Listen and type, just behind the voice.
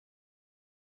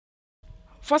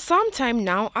For some time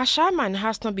now, Ashaiman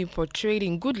has not been portrayed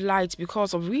in good light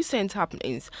because of recent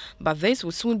happenings, but this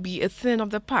will soon be a thing of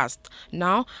the past.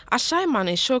 Now,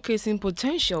 Ashaiman is showcasing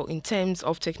potential in terms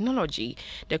of technology.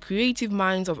 The creative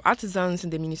minds of artisans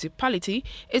in the municipality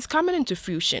is coming into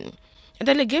fruition. A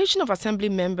delegation of assembly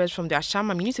members from the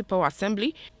Ashama Municipal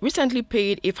Assembly recently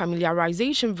paid a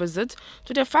familiarization visit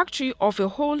to the factory of a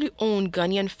wholly owned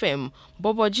Ghanaian firm,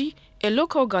 Borbordzi, a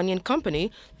local Ghanaian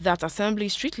company that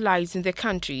assembles street lights in the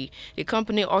country. The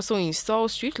company also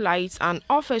installs street lights and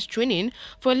offers training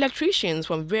for electricians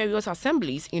from various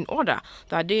assemblies in order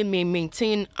that they may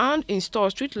maintain and install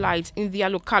street lights in their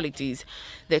localities.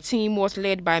 The team was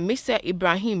led by Mr.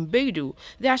 Ibrahim Beidu,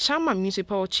 the Ashama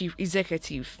Municipal Chief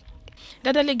Executive.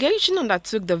 The delegation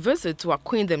undertook the visit to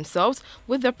acquaint themselves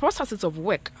with the processes of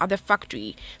work at the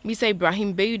factory. Mr.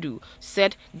 Ibrahim Beidu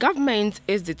said government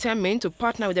is determined to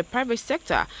partner with the private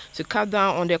sector to cut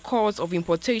down on the cost of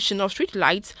importation of street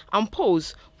lights and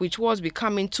poles, which was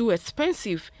becoming too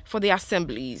expensive for the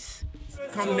assemblies.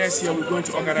 Come next year, we're going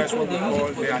to organize what we call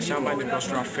the Ashaman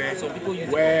Industrial Fair,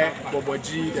 where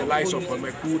Borbordzi, the likes of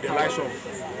Omeku, the likes of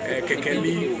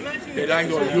Kekeli, the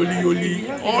likes of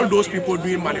Yoli, all those people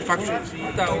doing manufacturing,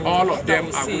 all of them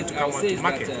are going to come onto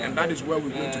market, and that is where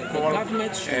we're going to call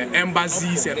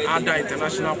embassies and other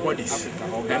international bodies.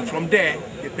 And from there,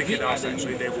 they pick it outside, so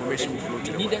the information will flow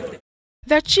to the market.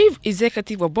 The chief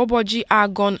executive of Borbordzi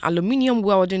Argon Aluminum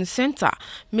Welding Center,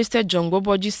 Mr. John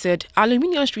Borbordzi, said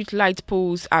aluminium street light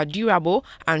poles are durable,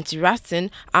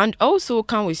 anti-rusting, and also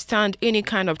can withstand any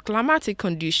kind of climatic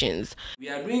conditions. We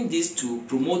are doing this to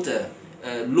promote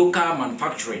local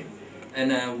manufacturing,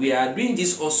 and we are doing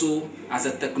this also as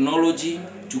a technology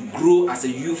to grow as a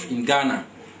youth in Ghana.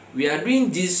 We are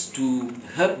doing this to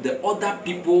help the other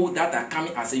people that are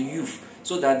coming as a youth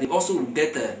so that they also will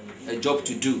get a job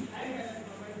to do.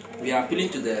 We are appealing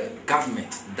to the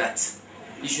government that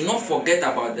you should not forget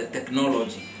about the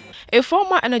technology. A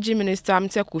former energy minister,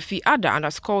 Mr. Kofi Ada,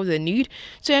 underscored the need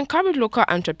to encourage local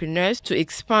entrepreneurs to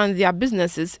expand their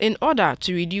businesses in order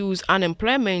to reduce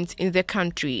unemployment in the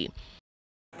country.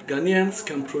 Ghanaians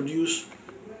can produce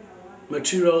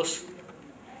materials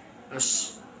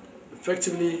as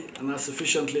effectively and as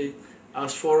efficiently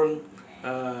as foreign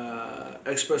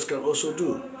experts can also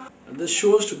do. And this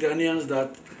shows to Ghanaians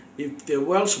that if they're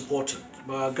well supported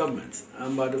by our government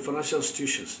and by the financial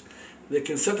institutions, they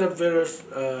can set up various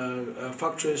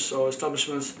factories or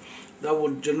establishments that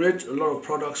would generate a lot of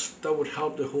products that would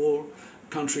help the whole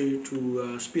country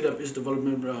to speed up its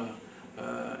development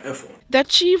effort. The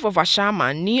chief of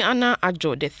Ashaiman, Niana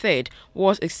Ajo III,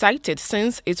 was excited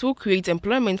since it will create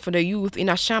employment for the youth in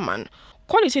Ashaiman.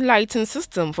 Quality lighting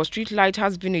system for street light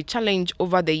has been a challenge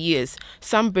over the years.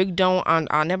 Some break down and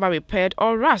are never repaired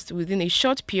or rust within a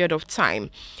short period of time.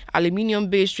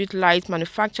 Aluminium-based street lights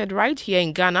manufactured right here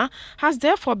in Ghana has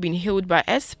therefore been hailed by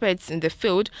experts in the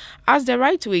field as the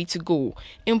right way to go.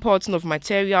 Importing of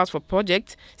materials for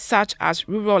projects such as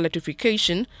rural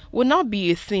electrification will now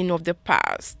be a thing of the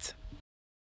past.